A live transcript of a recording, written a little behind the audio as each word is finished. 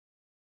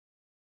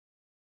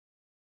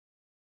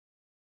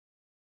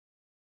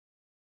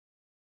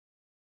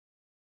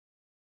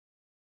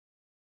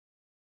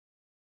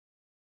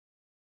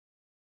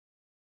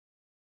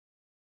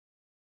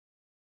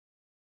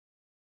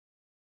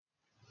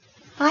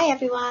Hi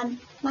everyone,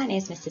 my name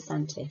is Mr.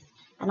 Santos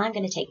and I'm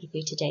going to take you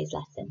through today's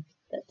lesson.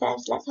 But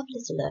first, let's have a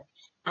little look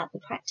at the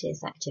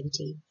practice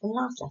activity from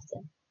last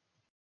lesson.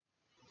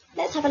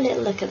 Let's have a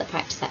little look at the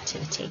practice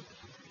activity.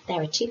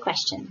 There are two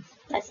questions.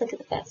 Let's look at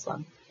the first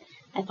one.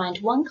 I find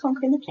one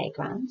conker in the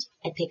playground.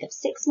 I pick up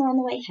 6 more on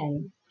the way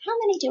home. How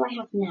many do I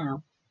have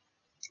now?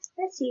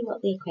 Let's see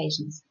what the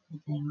equations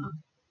there are.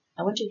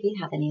 I wonder if you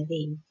have any of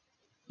these.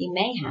 You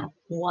may have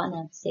 1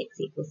 of 6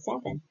 equals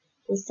 7,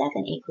 or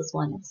 7 equals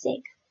 1 of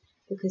 6.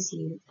 Because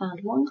you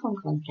found one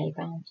conker on the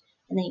playground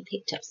and then you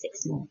picked up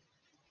 6 more.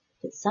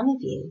 But some of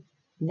you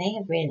may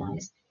have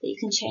realised that you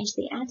can change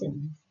the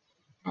addends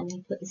and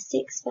you put the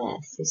 6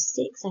 first, so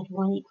 6 add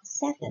 1 equals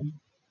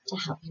 7 to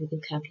help you with your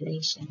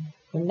calculation.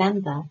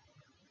 Remember,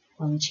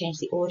 when we change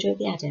the order of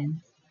the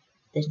addends,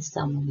 the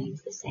sum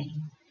remains the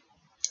same.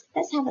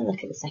 Let's have a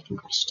look at the second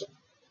question.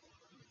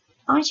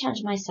 I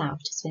challenge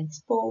myself to swim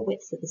 4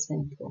 widths of the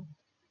swimming pool.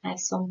 I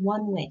have swum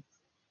 1 width.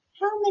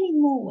 How many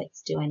more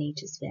widths do I need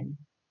to swim?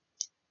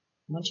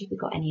 I wonder if we've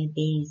got any of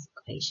these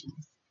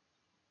equations.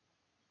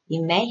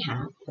 You may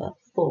have put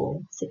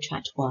 4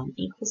 subtract 1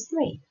 equals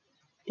 3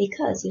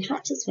 because you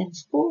had to swim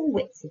 4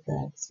 widths of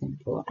the swimming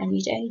pool and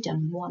you'd only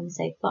done 1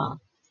 so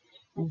far.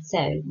 And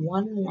so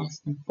 1 less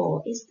than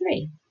 4 is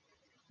 3.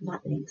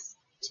 That links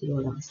to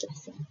your last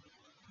lesson.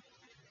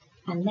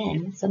 And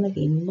then some of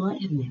you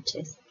might have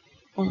noticed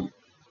that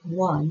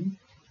 1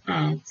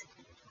 adds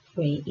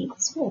 3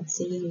 equals 4.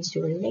 So you used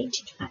your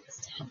related facts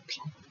to help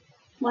you.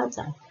 Well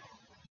done.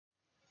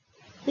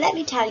 Let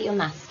me tell you a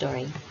math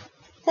story.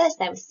 First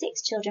there were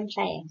 6 children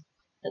playing.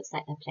 Looks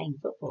like they're playing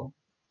football.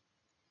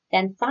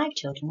 Then 5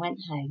 children went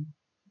home.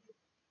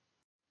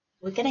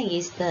 We're going to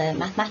use the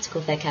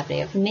mathematical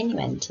vocabulary of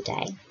minuend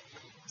today.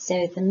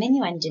 So the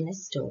minuend in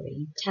this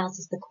story tells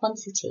us the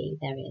quantity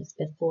there is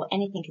before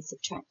anything is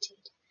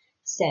subtracted.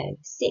 So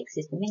 6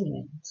 is the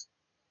minuend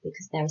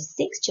because there are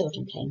 6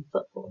 children playing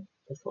football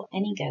before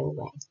any go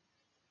away.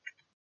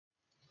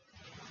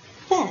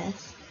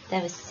 First,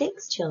 there were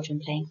 6 children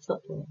playing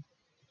football.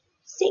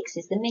 6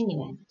 is the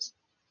minuend.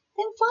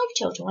 Then 5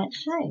 children went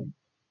home.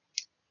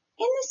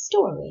 In the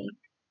story,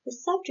 the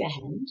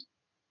subtrahend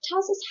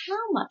tells us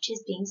how much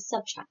is being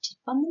subtracted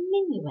from the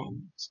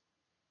minuend.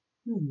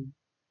 Can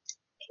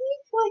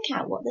you work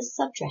out what the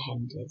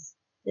subtrahend is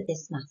for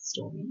this math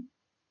story?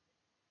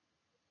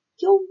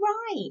 You're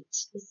right.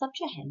 The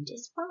subtrahend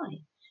is 5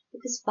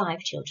 because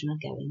 5 children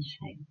are going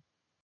home.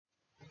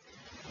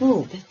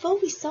 Before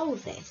we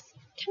solve this,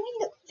 can we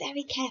look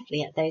very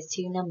carefully at those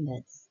two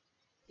numbers?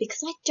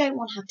 Because I don't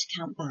want to have to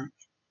count back.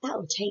 That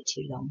will take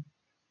too long.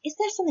 Is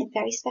there something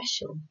very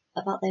special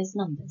about those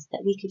numbers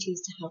that we could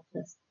use to help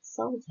us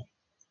solve it?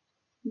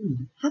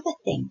 Have a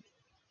think.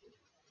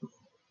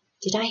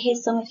 Did I hear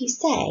some of you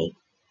say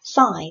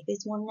 5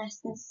 is 1 less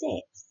than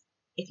 6?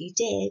 If you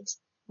did,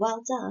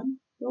 well done,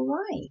 you're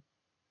right.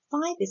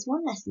 5 is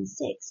 1 less than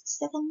 6,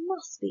 so there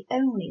must be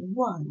only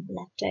 1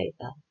 left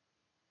over.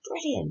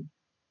 Brilliant.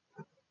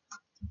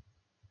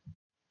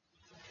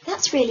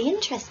 That's really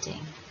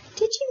interesting.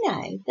 Did you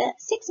know that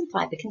 6 and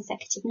 5 are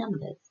consecutive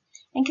numbers?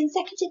 And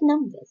consecutive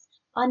numbers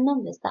are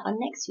numbers that are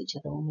next to each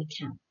other when we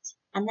count.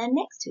 And they're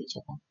next to each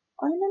other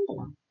on a number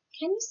line.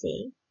 Can you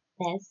see?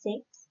 There's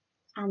 6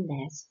 and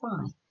there's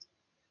 5.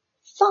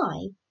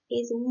 5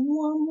 is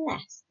 1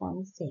 less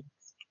than 6.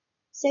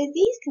 So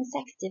these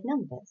consecutive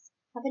numbers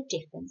have a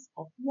difference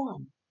of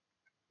 1.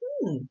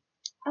 I wonder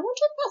if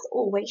that's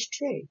always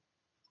true.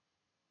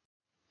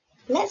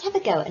 Let's have a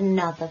go at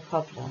another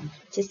problem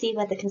to see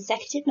whether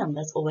consecutive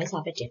numbers always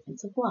have a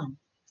difference of 1.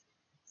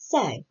 So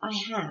I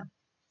have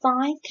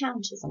 5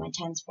 counters on my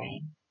tens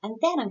frame, and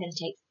then I'm going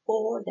to take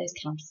 4 of those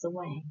counters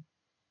away.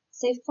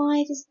 So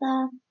 5 is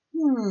the,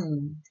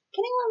 can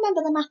anyone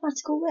remember the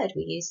mathematical word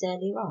we used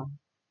earlier on?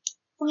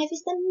 5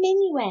 is the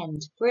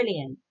minuend.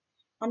 Brilliant.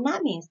 And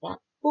that means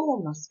that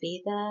 4 must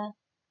be the,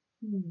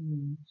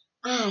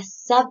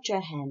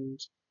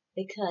 subtrahend,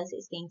 because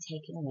it's being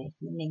taken away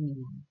from the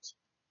minuend.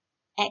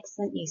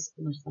 Excellent use of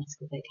the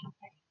mathematical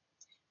vocabulary.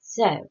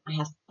 So I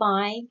have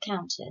 5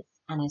 counters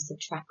and I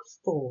subtract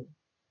 4.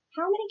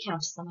 How many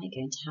counters am I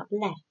going to have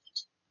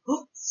left?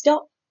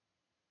 Stop!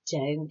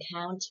 Don't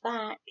count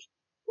back.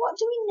 What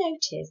do we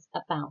notice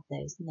about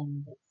those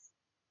numbers?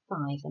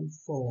 5 and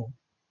 4.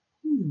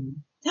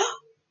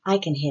 I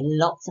can hear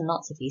lots and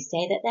lots of you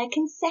say that they're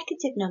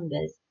consecutive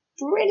numbers.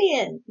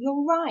 Brilliant!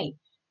 You're right.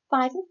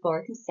 5 and 4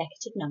 are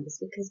consecutive numbers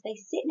because they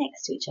sit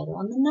next to each other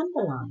on the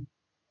number line.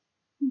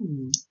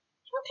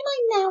 How can I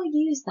now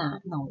use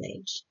that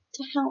knowledge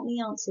to help me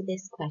answer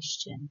this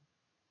question?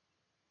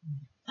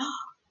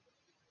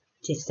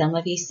 Did some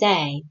of you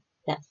say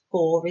that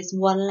 4 is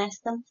 1 less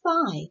than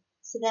 5,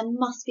 so there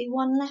must be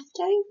 1 left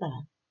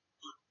over?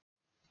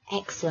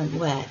 Excellent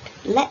work.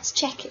 Let's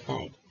check it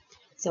though.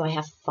 So I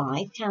have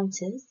 5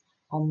 counters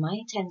on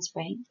my tens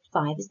frame.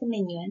 5 is the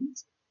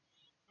minuend.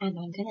 And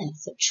I'm going to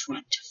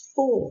subtract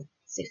 4.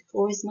 So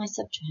 4 is my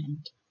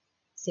subtrahend.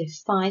 So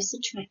 5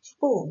 subtract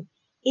 4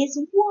 is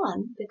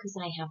 1 because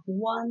I have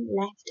 1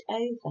 left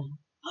over.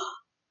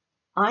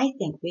 I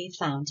think we've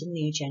found a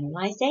new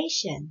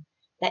generalization,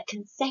 that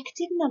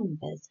consecutive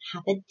numbers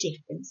have a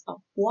difference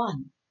of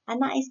 1,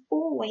 and that is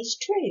always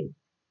true.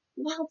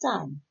 Well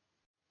done.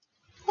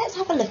 Let's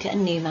have a look at a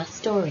new math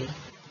story.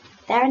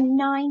 There are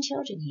 9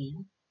 children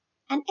here,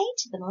 and 8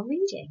 of them are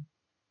reading.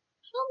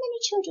 How many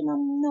children are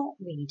not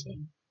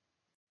reading?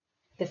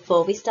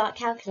 Before we start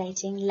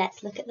calculating,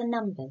 let's look at the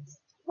numbers.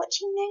 What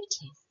do you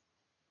notice?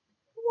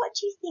 What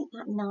do you think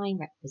that 9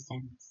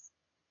 represents?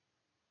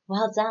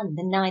 Well done,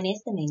 the 9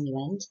 is the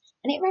minuend,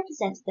 and it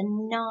represents the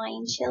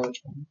 9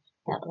 children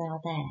that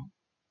are there.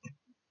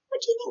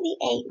 What do you think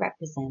the 8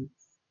 represents?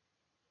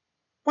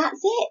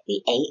 That's it,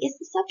 the 8 is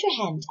the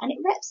subtrahend, and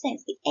it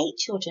represents the 8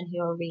 children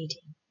who are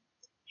reading.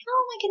 How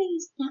am I going to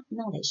use that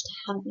knowledge to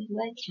help me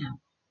work out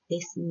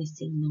this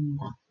missing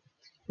number?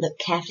 Look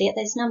carefully at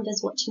those numbers.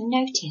 What do you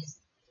notice?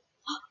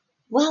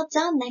 Well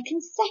done, they're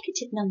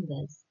consecutive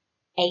numbers.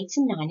 8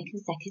 and 9 are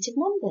consecutive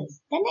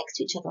numbers. They're next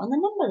to each other on the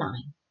number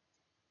line.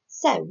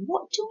 So,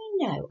 what do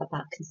we know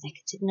about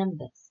consecutive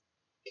numbers?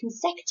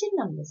 Consecutive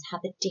numbers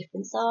have a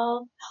difference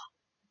of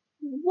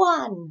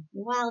 1.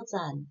 Well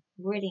done.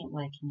 Brilliant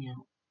working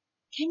out.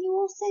 Can you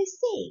also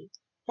see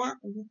that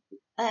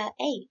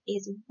 8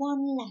 is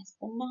 1 less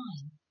than 9?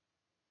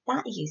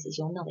 That uses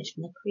your knowledge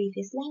from the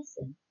previous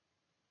lesson.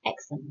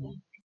 Excellent work.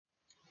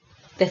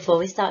 Before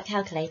we start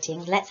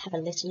calculating, let's have a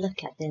little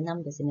look at the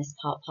numbers in this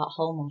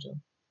part-whole model.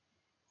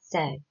 So,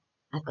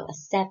 I've got a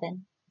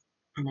 7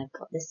 and I've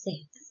got the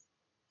 6.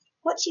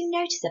 What do you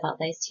notice about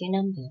those two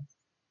numbers?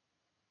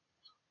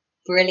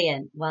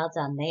 Brilliant, well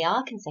done. They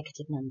are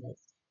consecutive numbers,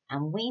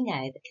 and we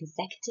know that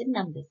consecutive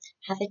numbers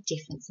have a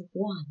difference of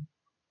 1.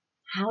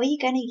 How are you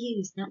going to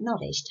use that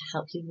knowledge to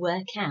help you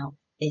work out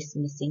this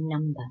missing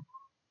number?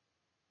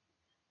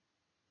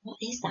 What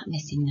is that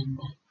missing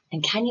number?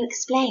 And can you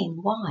explain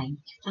why you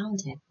found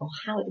it or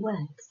how it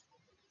works?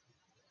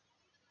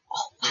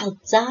 Oh, well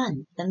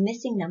done. The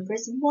missing number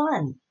is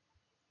 1.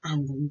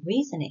 And the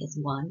reason it is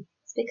 1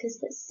 is because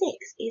that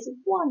 6 is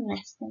 1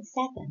 less than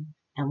 7.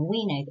 And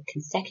we know that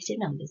consecutive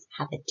numbers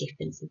have a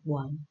difference of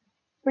 1.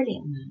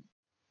 Brilliant work.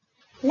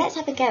 Let's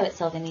have a go at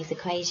solving these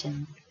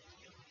equations.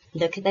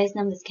 Look at those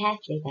numbers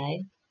carefully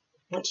though.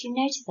 What do you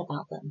notice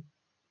about them?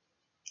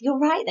 You're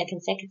right, they're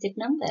consecutive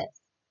numbers.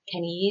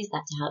 Can you use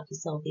that to help you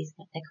solve these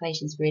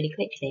equations really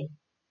quickly?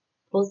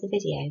 Pause the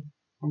video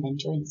and then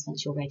join us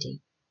once you're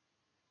ready.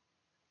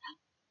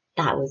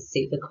 That was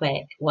super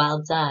quick.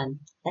 Well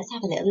done. Let's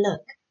have a little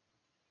look.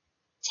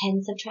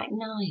 10 subtract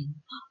 9.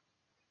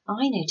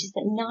 I noticed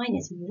that 9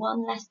 is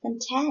 1 less than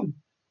 10.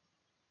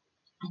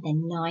 And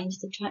then 9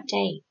 subtract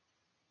 8.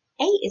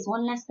 8 is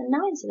 1 less than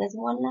 9, so there's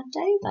 1 left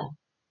over.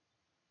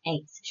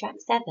 8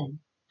 subtract 7.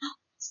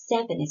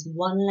 7 is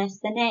 1 less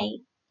than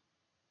 8,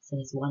 so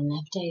there's 1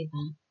 left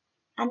over.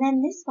 And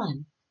then this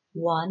one,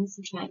 1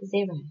 subtract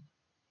 0.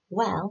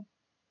 Well,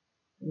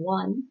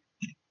 1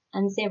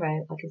 and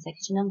 0 are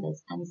consecutive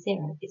numbers, and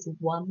 0 is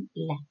 1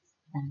 less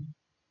than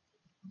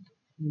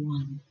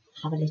 1.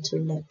 Have a little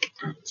look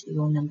at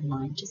your number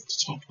line just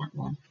to check that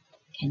one.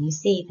 Can you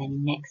see they're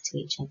next to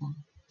each other?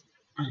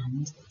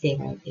 And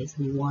 0 is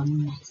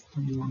 1 less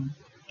than 1.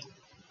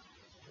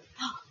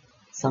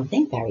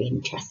 Something very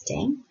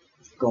interesting.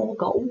 We've all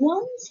got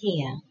 1s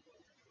here.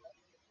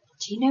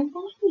 Do you know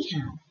why we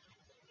have?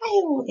 Why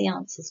are all the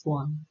answers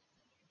 1?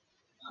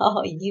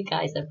 Oh, you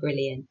guys are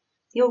brilliant.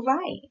 You're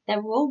right,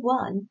 they're all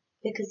 1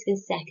 because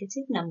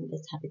consecutive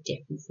numbers have a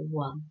difference of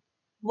 1.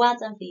 Well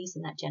done for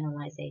using that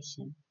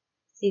generalization.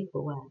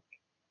 Super work.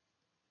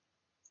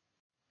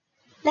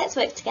 Let's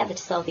work together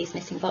to solve these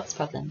missing box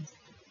problems.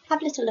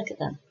 Have a little look at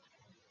them.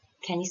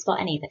 Can you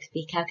spot any that could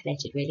be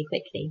calculated really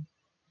quickly?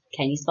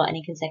 Can you spot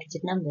any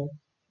consecutive numbers?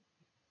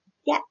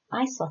 Yep,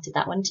 I spotted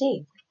that one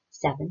too.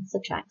 7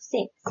 subtract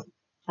 6.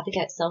 Have a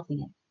go at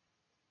solving it.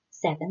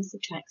 7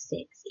 subtract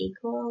 6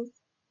 equals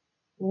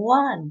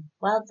 1.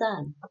 Well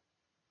done.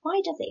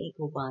 Why does it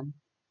equal 1?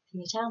 Can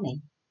you tell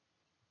me?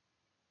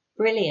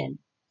 Brilliant.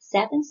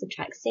 7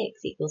 subtract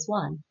 6 equals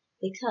 1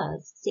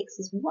 because 6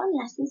 is 1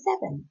 less than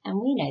 7, and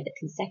we know that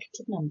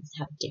consecutive numbers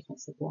have a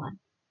difference of 1.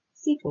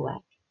 Super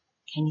work.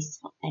 Can you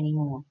spot any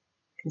more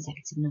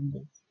consecutive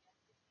numbers?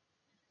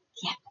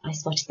 Yep, I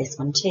spotted this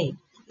one too.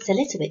 It's a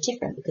little bit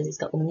different because it's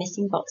got the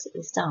missing box at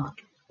the start,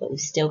 but we've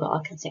still got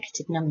our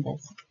consecutive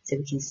numbers, so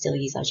we can still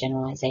use our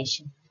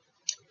generalization.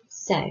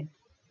 So,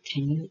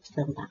 can you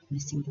fill that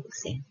missing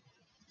box in?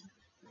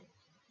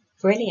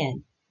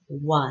 Brilliant.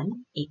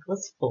 1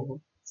 equals 4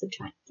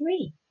 subtract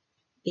 3,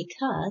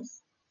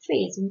 because 3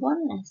 is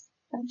 1 less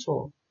than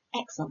 4.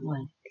 Excellent work.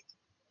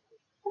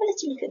 Have a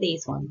little look at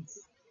these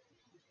ones.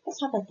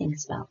 Let's have a think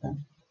about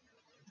them.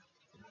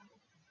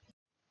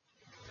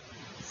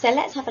 So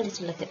let's have a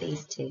little look at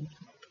these two.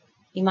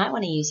 You might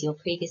want to use your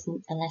previous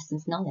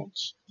lesson's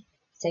knowledge.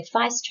 So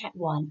 5 subtract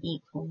 1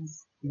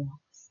 equals what?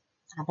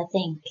 Have a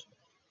think.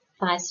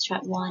 5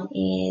 subtract 1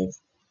 is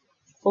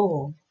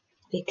 4,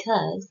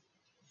 because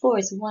 4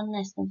 is 1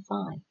 less than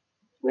 5.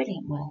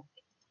 Brilliant work.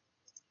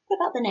 What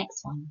about the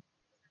next one?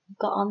 We've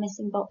got our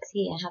missing box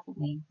here,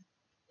 haven't we?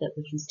 But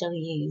we can still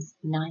use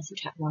 9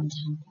 subtract 1 to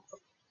help us.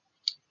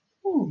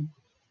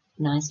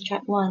 9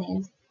 subtract 1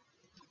 is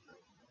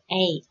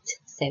 8.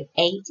 So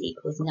 8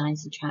 equals 9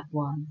 subtract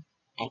 1.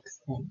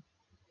 Excellent.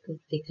 Good,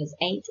 because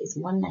 8 is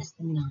 1 less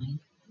than 9.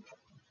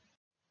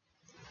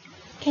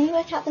 Can you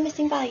work out the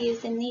missing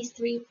values in these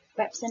three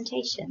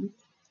representations?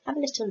 Have a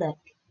little look.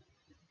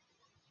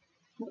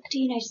 What do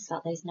you notice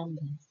about those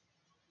numbers?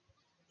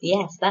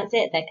 Yes, that's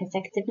it. They're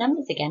consecutive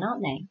numbers again,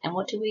 aren't they? And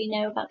what do we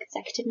know about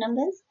consecutive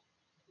numbers?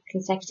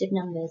 Consecutive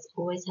numbers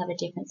always have a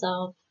difference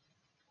of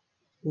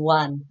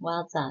 1.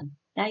 Well done.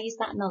 Now use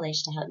that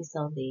knowledge to help you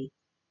solve these.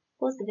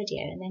 Pause the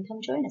video and then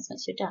come join us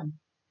once you're done.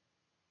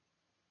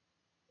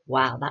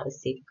 Wow, that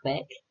was super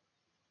quick.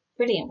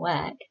 Brilliant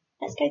work.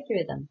 Let's go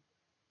through them.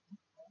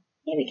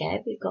 Here we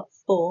go. We've got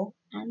 4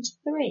 and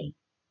 3.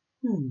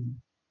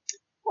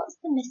 What's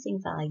the missing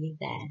value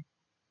there?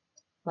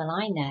 Well,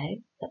 I know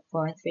that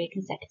 4 and 3 are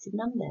consecutive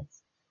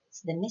numbers.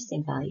 So the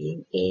missing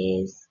value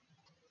is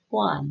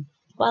 1.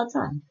 Well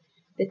done.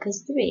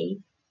 Because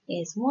 3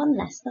 is 1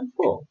 less than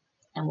 4.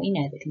 And we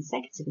know that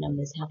consecutive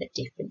numbers have a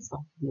difference of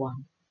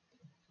 1.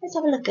 Let's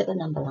have a look at the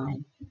number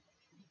line.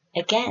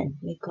 Again,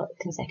 we've got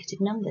consecutive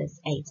numbers,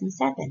 8 and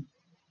 7.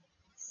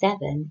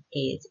 7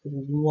 is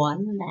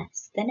 1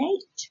 less than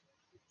 8.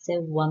 So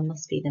 1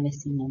 must be the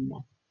missing number.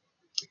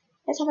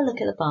 Let's have a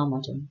look at the bar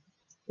model.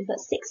 We've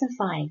got 6 and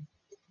 5.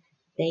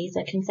 These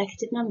are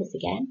consecutive numbers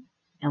again.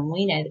 And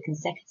we know that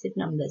consecutive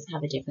numbers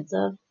have a difference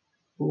of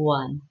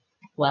 1.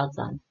 Well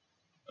done.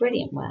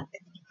 Brilliant work.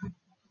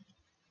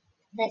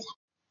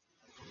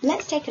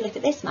 Let's take a look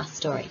at this math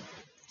story.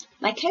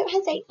 My coat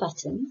has 8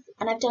 buttons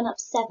and I've done up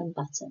 7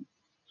 buttons.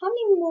 How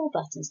many more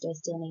buttons do I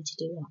still need to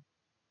do up?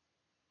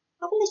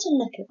 Have a little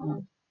look at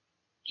that.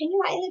 Can you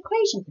write an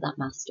equation for that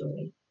math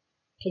story?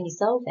 Can you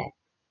solve it?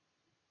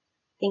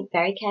 Think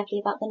very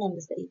carefully about the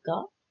numbers that you've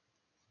got.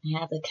 I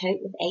have a coat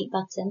with 8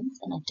 buttons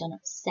and I've done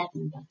up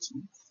 7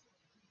 buttons.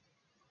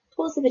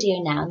 Pause the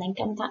video now and then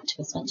come back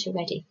to us once you're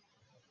ready.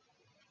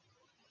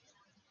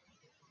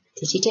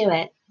 Did you do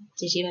it?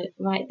 Did you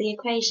write the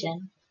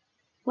equation?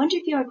 Wonder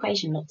if your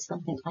equation looks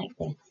something like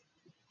this.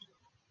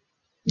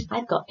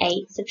 I've got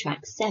 8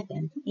 subtract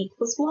 7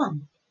 equals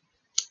 1.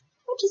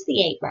 What does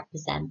the 8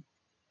 represent?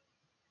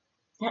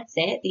 That's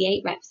it, the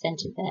 8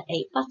 represented the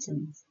 8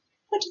 buttons.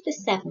 What did the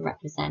 7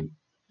 represent?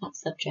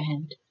 That's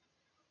subtrahend.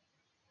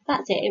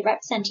 That's it, it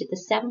represented the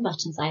 7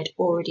 buttons I had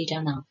already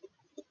done up.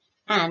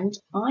 And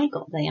I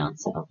got the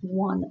answer of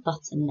 1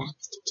 button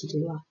left to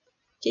do up.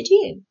 Did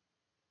you?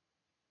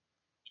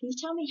 Can you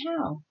tell me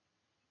how?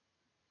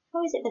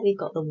 How is it that we've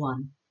got the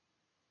 1?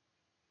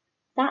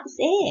 That's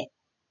it.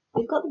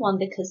 We've got the 1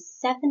 because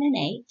 7 and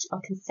 8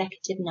 are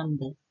consecutive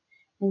numbers.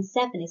 And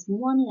 7 is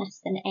 1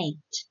 less than 8.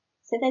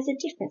 So there's a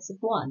difference of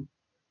 1.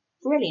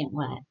 Brilliant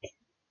work.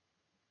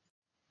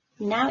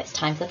 Now it's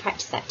time for the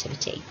practice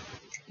activity.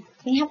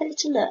 Can you have a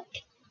little look?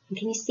 And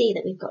can you see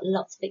that we've got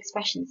lots of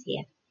expressions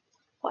here?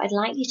 What I'd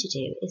like you to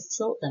do is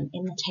sort them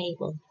in the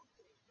table.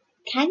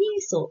 Can you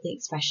sort the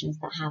expressions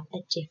that have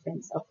a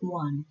difference of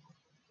 1?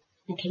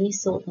 And can you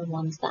sort the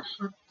ones that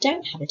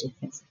don't have a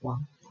difference of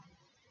 1?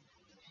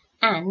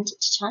 And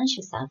to challenge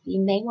yourself,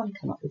 you may want to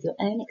come up with your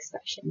own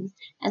expressions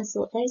and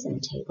sort those in the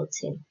table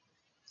too.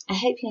 I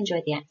hope you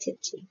enjoyed the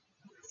activity.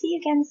 See you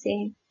again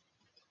soon.